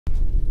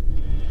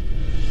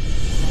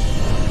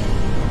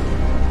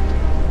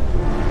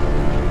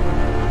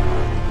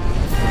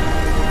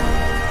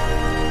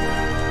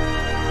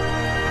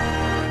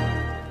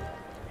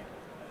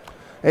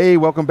Hey,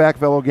 welcome back,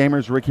 fellow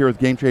gamers. Rick here with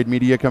Game Trade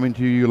Media, coming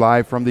to you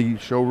live from the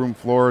showroom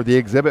floor, the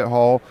exhibit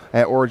hall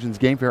at Origins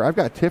Game Fair. I've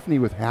got Tiffany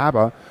with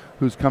HABA,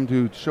 who's come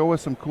to show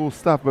us some cool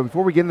stuff. But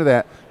before we get into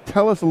that,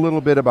 tell us a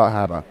little bit about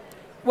HABA.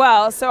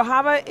 Well, so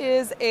HABA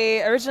is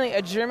originally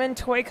a German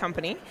toy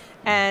company,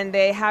 and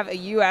they have a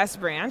U.S.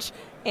 branch,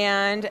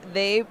 and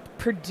they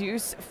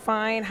produce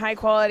fine,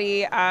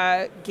 high-quality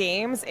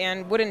games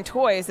and wooden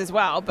toys as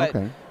well. But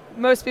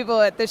most people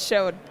at this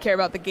show would care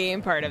about the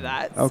game part of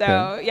that. Okay.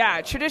 So,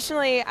 yeah,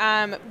 traditionally,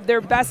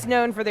 they're best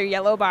known for their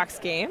yellow box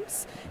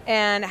games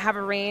and have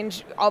a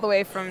range all the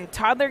way from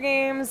toddler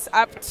games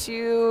up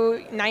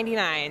to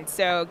 99.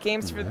 So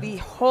games for the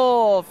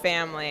whole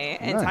family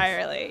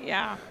entirely,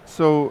 yeah.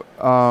 So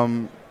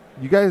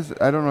you guys,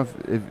 I don't know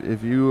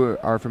if you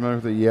are familiar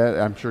with it yet.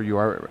 I'm sure you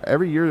are.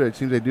 Every year it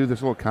seems they do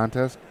this little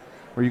contest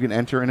where you can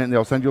enter in it, and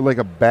they'll send you like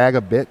a bag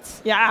of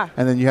bits. Yeah.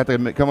 And then you have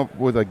to come up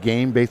with a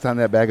game based on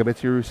that bag of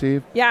bits you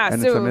receive. Yeah.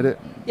 And then submit it.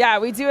 Yeah,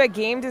 we do a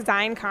game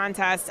design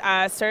contest.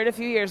 Started a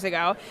few years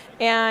ago,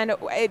 and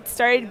it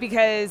started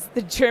because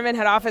the German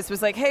head office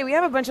was like, "Hey, we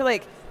have a bunch of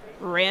like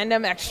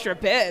random extra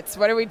bits.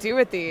 What do we do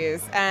with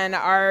these?" And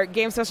our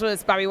game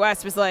specialist Bobby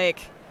West was like,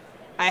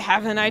 "I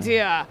have an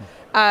idea."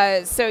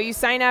 So you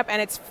sign up,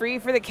 and it's free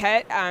for the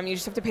kit. You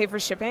just have to pay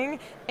for shipping,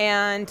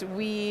 and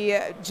we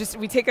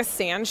take a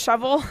sand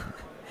shovel,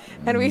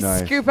 and we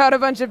scoop out a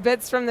bunch of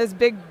bits from this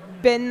big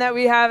bin that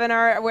we have in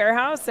our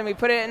warehouse, and we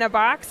put it in a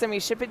box, and we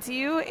ship it to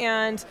you,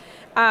 and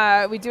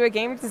we do a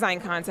game design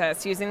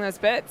contest using those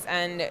bits,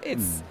 and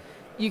it's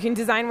you can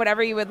design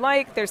whatever you would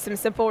like. There's some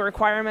simple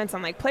requirements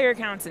on like player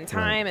counts and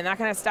time and that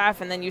kind of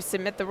stuff, and then you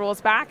submit the rules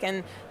back,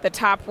 and the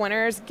top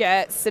winners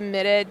get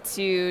submitted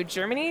to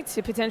Germany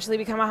to potentially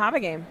become a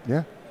HABA-game.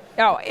 Yeah.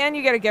 Oh, and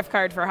you get a gift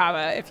card for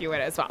HABA if you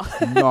win as well.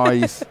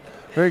 Nice.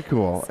 Very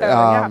cool. So,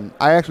 yeah.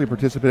 I actually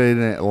participated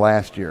in it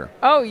last year.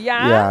 Oh,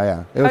 yeah?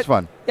 Yeah. It was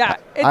fun. Yeah.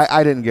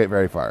 I didn't get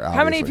very far, obviously.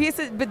 How many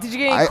pieces? But did you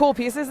get any cool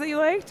pieces that you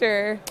liked?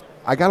 Or?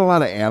 I got a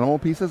lot of animal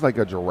pieces, like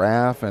a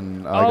giraffe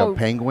and like a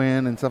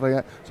penguin and stuff like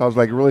that. So I was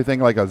like really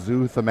thinking like a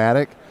zoo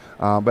thematic.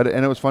 And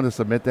it was fun to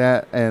submit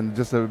that and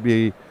just to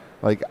be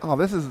like, oh,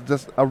 this is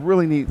just a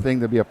really neat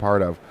thing to be a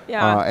part of.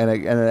 Yeah. And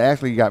it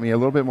actually got me a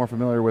little bit more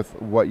familiar with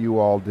what you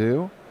all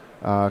do,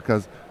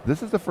 because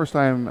this is the first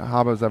time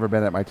HABA's ever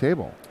been at my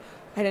table.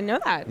 I didn't know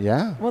that.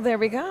 Yeah. Well, there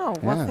we go.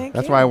 Yeah. Well, thank you.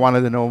 That's why I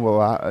wanted to know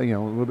a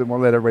little bit more,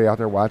 let everybody out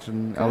there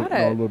watching know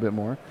a little bit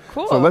more.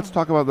 Cool. So let's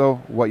talk about, though,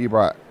 what you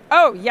brought.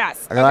 Oh,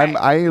 yes. Okay.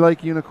 I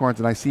like unicorns,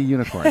 and I see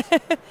unicorns.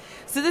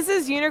 So this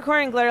is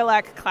Unicorn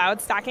Glitterluck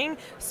cloud stacking.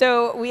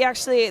 So we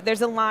actually,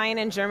 there's a line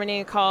in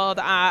Germany called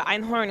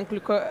Einhorn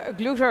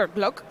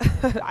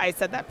Glitterluck. I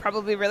said that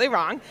probably really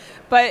wrong.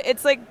 But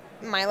it's like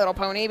My Little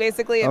Pony,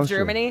 basically, of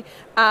Germany.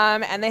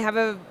 And they have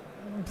a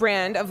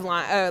brand of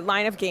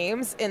line of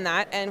games in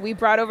that, and we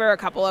brought over a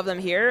couple of them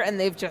here, and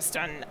they've just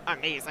done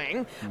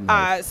amazing.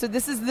 Nice. So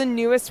this is the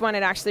newest one.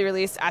 It actually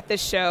released at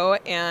this show,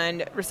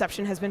 and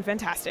reception has been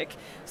fantastic.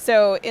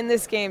 So in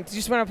this game, do you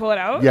just want to pull it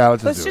out? Yeah,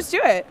 let's just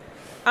do it.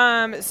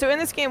 So in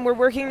this game, we're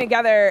working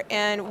together,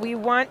 and we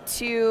want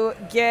to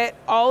get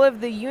all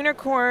of the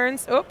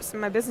unicorns. Oops,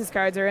 my business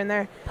cards are in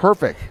there.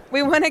 Perfect.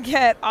 We want to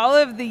get all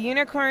of the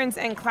unicorns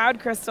and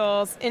cloud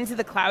crystals into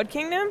the Cloud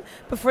Kingdom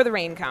before the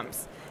rain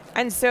comes.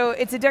 And so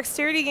it's a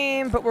dexterity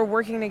game, but we're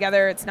working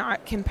together. It's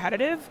not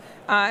competitive,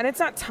 and it's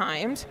not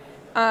timed,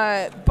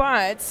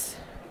 but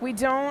we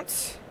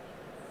don't.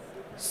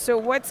 So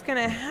what's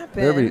going to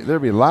happen?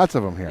 There'll be lots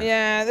of them here.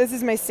 Yeah, this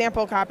is my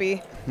sample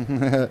copy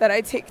that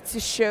I take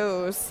to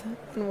shows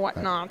and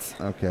whatnot.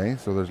 Okay,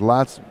 so there's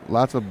lots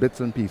of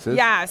bits and pieces.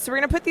 Yeah, so we're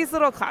going to put these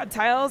little cloud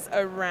tiles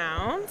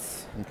around.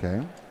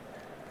 Okay.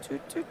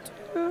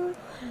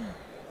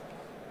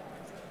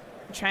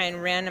 Try and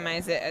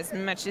randomize it as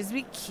much as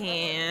we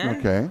can.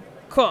 Okay.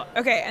 Cool.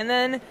 Okay, and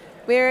then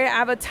we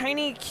have a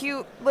tiny,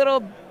 cute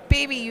little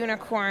baby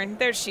unicorn.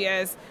 There she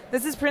is.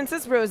 This is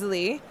Princess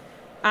Rosalie,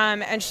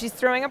 and she's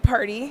throwing a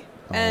party.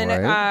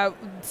 To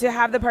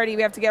have the party,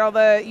 we have to get all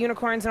the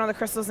unicorns and all the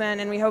crystals in,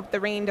 and we hope the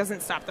rain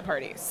doesn't stop the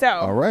party. So,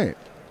 all right.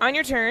 On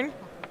your turn,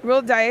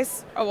 roll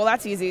dice. Oh, well,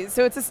 that's easy.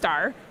 So it's a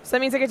star. So that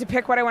means I get to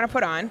pick what I want to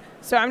put on.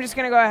 So I'm just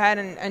going to go ahead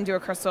and do a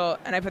crystal,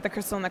 and I put the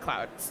crystal in the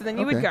cloud. So then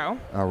you would go.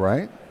 All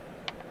right.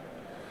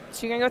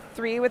 So you're going to go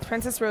 3 with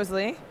Princess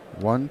Rosalie.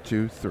 1,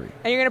 2, 3.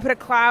 And you're going to put a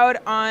cloud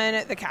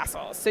on the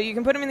castle. So you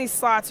can put them in these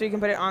slots, or you can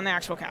put it on the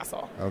actual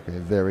castle. Okay,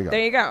 there we go.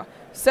 There you go.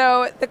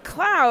 So the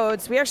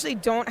clouds, we actually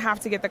don't have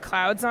to get the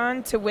clouds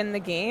on to win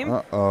the game.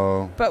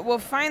 Uh-oh. But we'll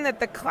find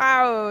that the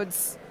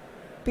clouds,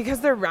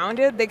 because they're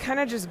rounded, they kind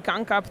of just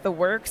gunk up the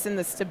works and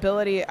the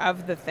stability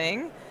of the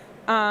thing.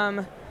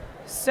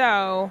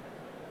 So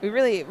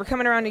we're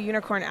coming around to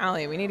Unicorn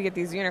Alley. We need to get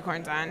these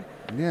unicorns on.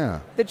 Yeah.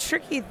 The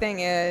tricky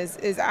thing is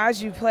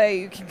as you play,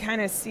 you can kind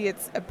of see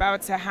it's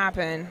about to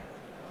happen,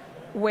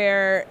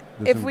 where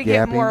if we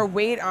get more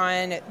weight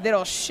on,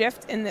 it'll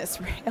shift in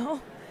this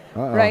rail,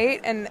 right?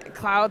 And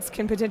clouds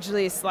can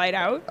potentially slide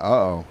out.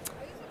 Uh-oh.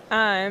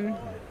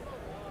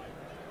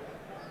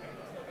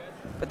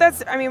 But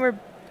that's,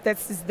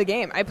 this is the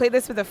game. I played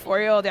this with a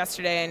 4-year-old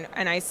yesterday,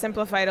 and I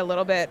simplified a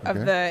little bit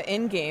of the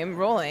in-game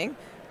rolling.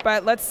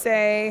 But let's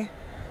say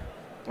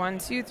 1,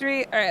 2,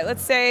 3. All right,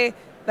 let's say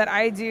that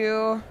I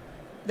do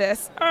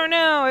this. Oh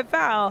no, it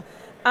fell.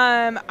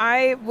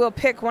 I will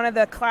pick one of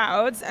the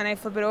clouds and I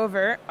flip it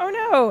over. Oh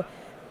no.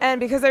 And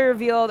because I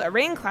revealed a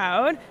rain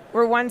cloud,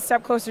 we're one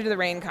step closer to the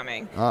rain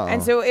coming.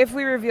 And so if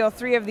we reveal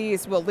 3 of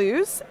these, we'll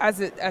lose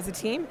as a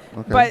team.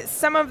 But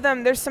some of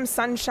them, there's some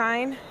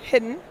sunshine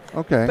hidden.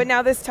 But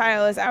now this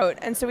tile is out.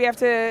 And so we have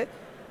to,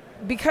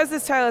 because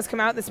this tile has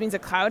come out, this means a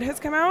cloud has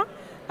come out.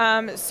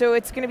 So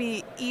it's going to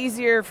be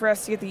easier for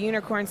us to get the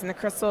unicorns and the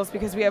crystals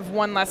because we have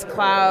one less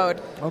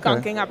cloud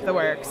gunking up the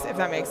works, if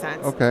that makes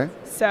sense.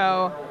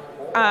 So.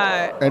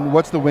 And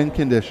what's the win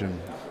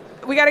condition?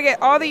 We got to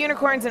get all the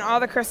unicorns and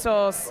all the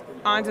crystals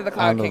onto the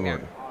Cloud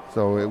Kingdom.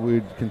 So it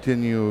would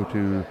continue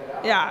to.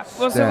 Yeah.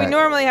 Well, so we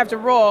normally have to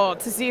roll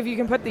to see if you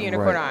can put the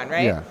unicorn on,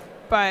 right? Yeah.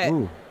 But.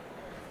 Ooh.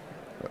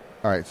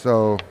 All right.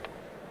 So.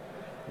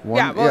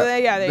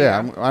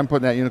 I'm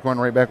putting that unicorn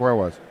right back where I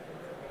was.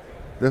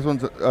 This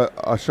one's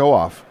a show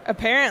off.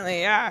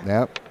 Apparently, yeah.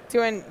 Yep.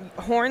 Doing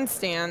horn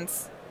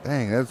stands.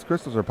 Dang, those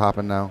crystals are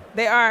popping now.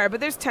 They are, but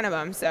there's 10 of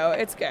them, so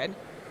it's good.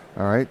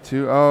 All right,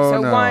 2. Oh,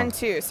 so no. 1,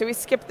 2. So we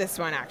skipped this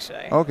one,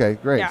 actually. Okay,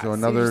 great. Yeah, so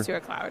another. You just do a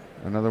cloud.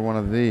 Another one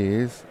of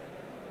these.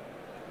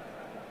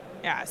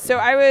 Yeah. So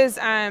I was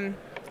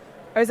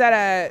at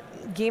a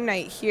game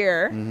night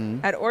here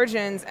at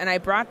Origins, and I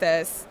brought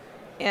this,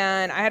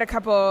 and I had a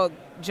couple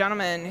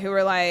gentlemen who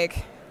were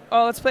like,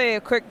 "Oh, let's play a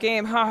quick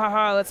game. Ha ha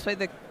ha. Let's play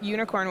the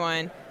unicorn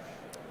one."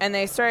 And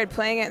they started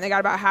playing it, and they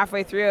got about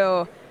halfway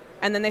through,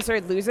 and then they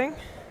started losing,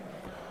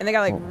 and they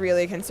got like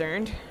really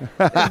concerned,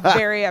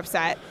 very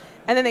upset.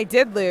 And then they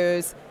did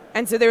lose,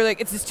 and so they were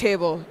like, it's this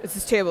table.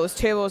 This table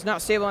is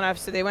not stable enough.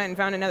 So they went and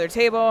found another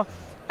table,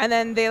 and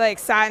then they like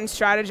sat and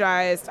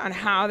strategized on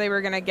how they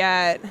were going to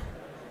get,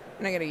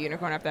 and I got a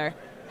unicorn up there,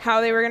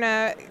 how they were going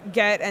to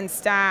get and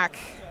stack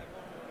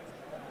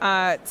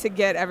to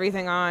get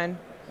everything on.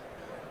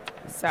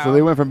 So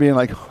they went from being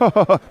like,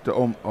 to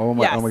oh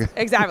my God.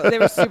 Exactly. They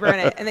were super in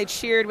it, and they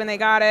cheered when they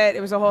got it.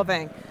 It was a whole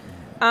thing.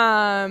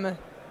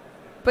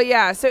 But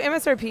yeah, so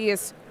MSRP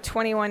is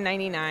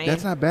 $21.99.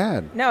 That's not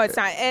bad. No, it's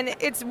not. And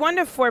it's 1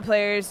 to 4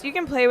 players. You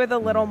can play with a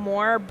little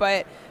more,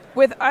 but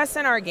with us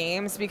in our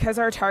games, because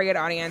our target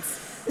audience,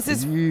 this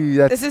is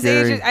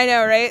scary. ages, I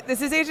know, right?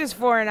 This is ages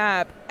 4 and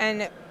up,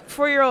 and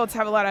 4-year-olds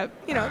have a lot of,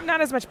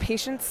 not as much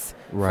patience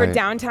for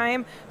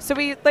downtime. So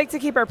we like to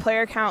keep our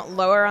player count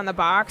lower on the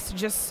box,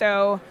 just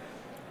so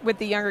with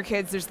the younger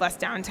kids, there's less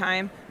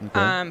downtime.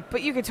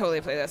 But you could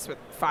totally play this with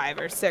 5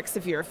 or 6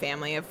 if you're a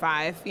family of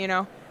 5,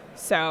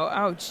 So,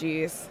 oh,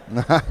 geez.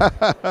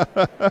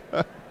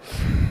 I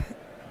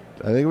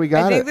think we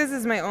got it. I think this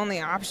is my only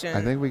option.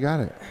 I think we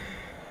got it.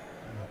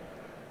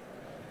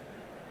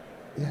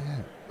 Yeah.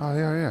 Oh,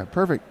 yeah.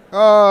 Perfect.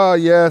 Oh,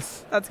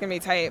 yes. That's going to be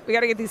tight. We got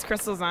to get these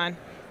crystals on.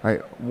 All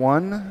right.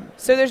 1.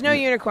 So there's no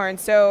unicorn.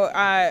 So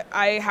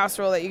I house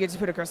roll that you get to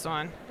put a crystal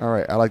on. All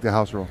right. I like the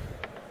house roll.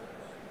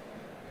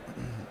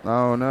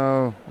 Oh,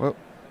 no. Whoop.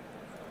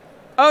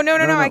 Oh, no.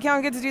 I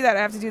can't get to do that.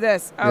 I have to do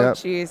this. Oh,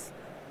 jeez.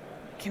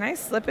 Can I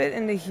slip it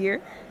into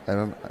here? I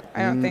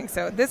don't think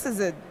so. This is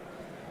a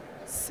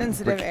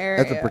sensitive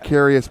area. That's a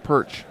precarious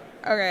perch.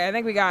 Okay, I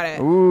think we got it.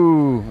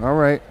 Ooh, all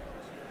right.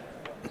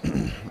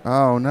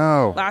 Oh,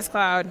 no. Last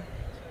cloud.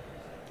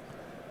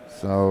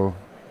 So.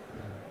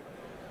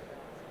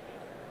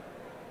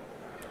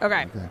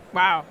 Okay.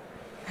 Wow.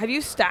 Have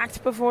you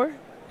stacked before?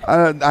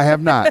 I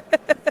have not.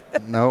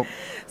 Nope.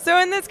 So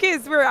in this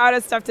case, we're out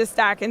of stuff to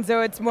stack, and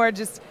so it's more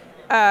just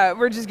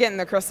we're just getting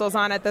the crystals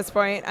on at this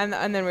point, and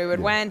then we would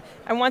win.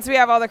 And once we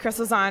have all the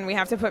crystals on, we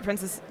have to put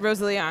Princess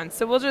Rosalie on.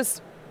 So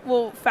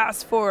we'll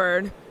fast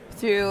forward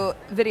through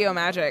video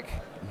magic.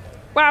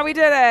 Wow, we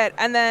did it!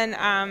 And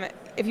then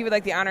if you would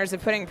like the honors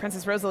of putting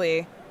Princess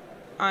Rosalie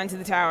onto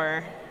the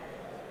tower.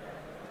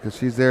 Because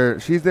she's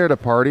there to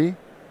party.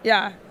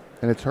 Yeah.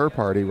 And it's her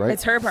party, right?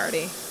 It's her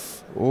party.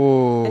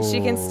 Oh. And she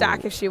can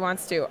stack if she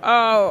wants to.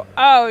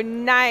 Oh,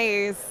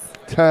 nice.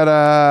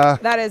 Ta-da!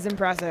 That is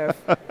impressive.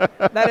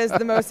 That is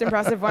the most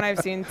impressive one I've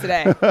seen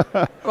today.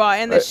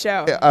 Well, in this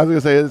show. I was going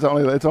to say, it's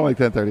only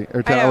 10:30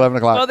 or 11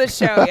 o'clock. Well, this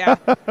show, yeah.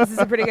 This is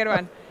a pretty good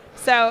one.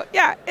 So,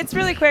 yeah, it's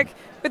really quick.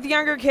 With the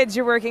younger kids,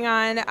 you're working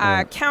on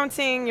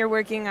counting. You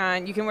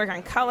can work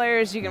on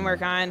colors. You can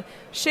work on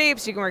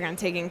shapes. You can work on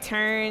taking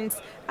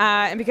turns.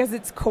 And because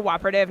it's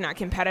cooperative, not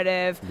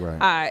competitive,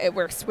 it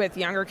works with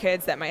younger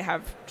kids that might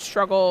have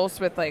struggles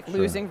with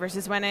losing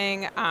versus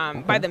winning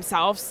by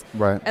themselves.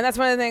 Right. And that's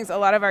one of the things, a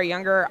lot of our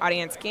younger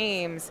audience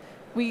games,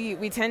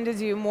 we tend to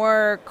do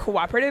more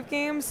cooperative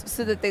games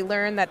so that they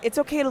learn that it's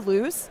okay to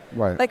lose.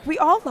 Right. Like, we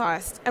all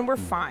lost and we're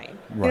fine.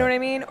 Right. You know what I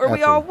mean? Or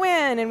we all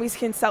win and we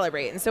can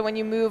celebrate. And so when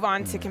you move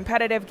on to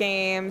competitive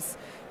games,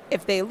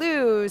 if they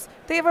lose,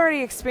 they've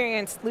already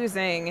experienced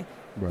losing,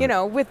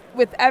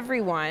 with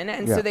everyone.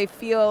 And so they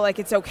feel like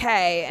it's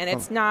okay, and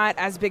it's not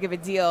as big of a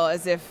deal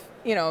as if,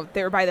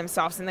 they were by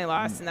themselves and they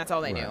lost and that's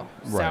all they knew.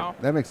 Right. So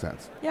That makes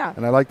sense. Yeah.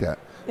 And I like that.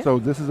 So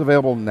this is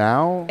available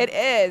now? It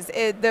is.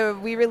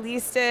 We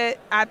released it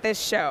at this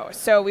show.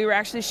 So we were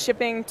actually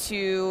shipping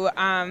to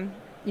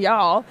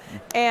y'all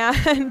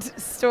and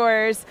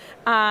stores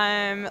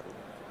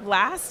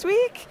last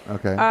week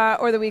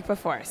or the week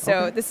before.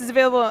 So this is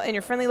available in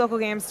your friendly local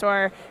game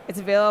store. It's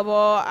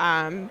available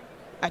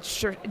at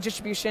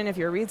distribution if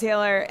you're a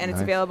retailer, and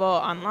it's available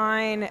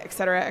online, et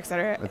cetera, et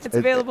cetera. It's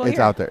available here. It's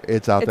out there.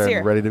 It's out there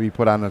and ready to be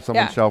put on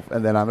someone's shelf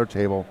and then on their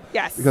table.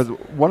 Yes. Because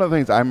one of the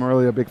things I'm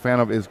really a big fan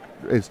of is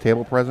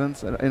table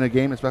presence in a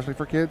game, especially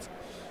for kids.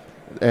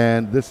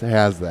 And this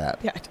has that,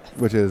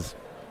 which is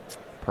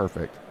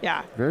perfect.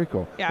 Yeah. Very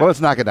cool. Yeah. Well, let's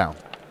knock it down.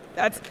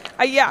 That's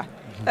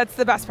that's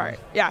the best part.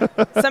 Yeah.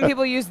 Some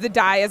people use the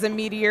die as a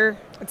meteor.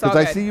 It's all good.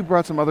 Because I see you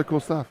brought some other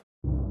cool stuff.